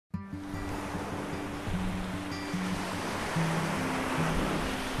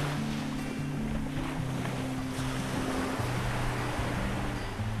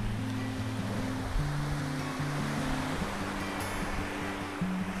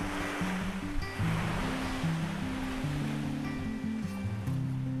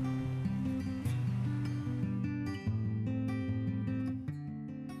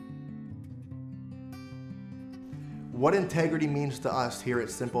What integrity means to us here at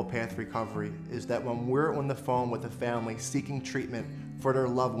SimplePath Recovery is that when we're on the phone with a family seeking treatment for their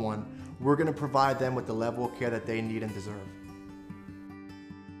loved one, we're going to provide them with the level of care that they need and deserve.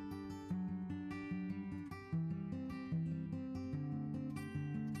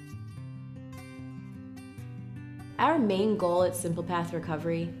 Our main goal at SimplePath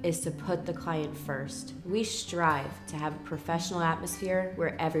Recovery is to put the client first. We strive to have a professional atmosphere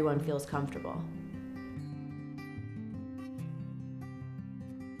where everyone feels comfortable.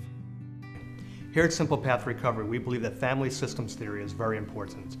 Here at SimplePath Recovery, we believe that family systems theory is very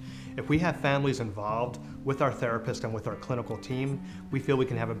important. If we have families involved with our therapist and with our clinical team, we feel we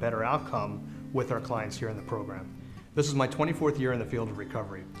can have a better outcome with our clients here in the program. This is my 24th year in the field of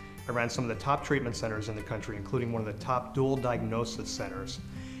recovery. I ran some of the top treatment centers in the country, including one of the top dual diagnosis centers,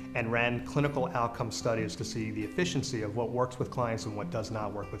 and ran clinical outcome studies to see the efficiency of what works with clients and what does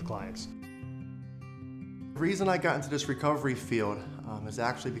not work with clients. The reason I got into this recovery field is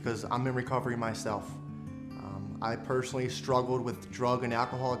actually because I'm in recovery myself. I personally struggled with drug and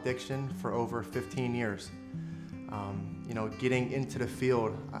alcohol addiction for over 15 years. Getting into the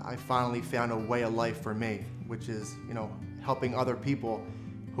field, I finally found a way of life for me, which is, helping other people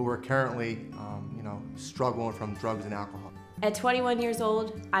who are currently, struggling from drugs and alcohol. At 21 years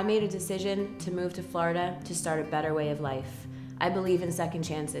old, I made a decision to move to Florida to start a better way of life. I believe in second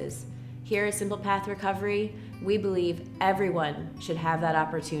chances. Here at SimplePath Recovery, we believe everyone should have that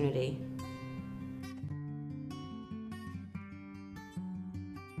opportunity.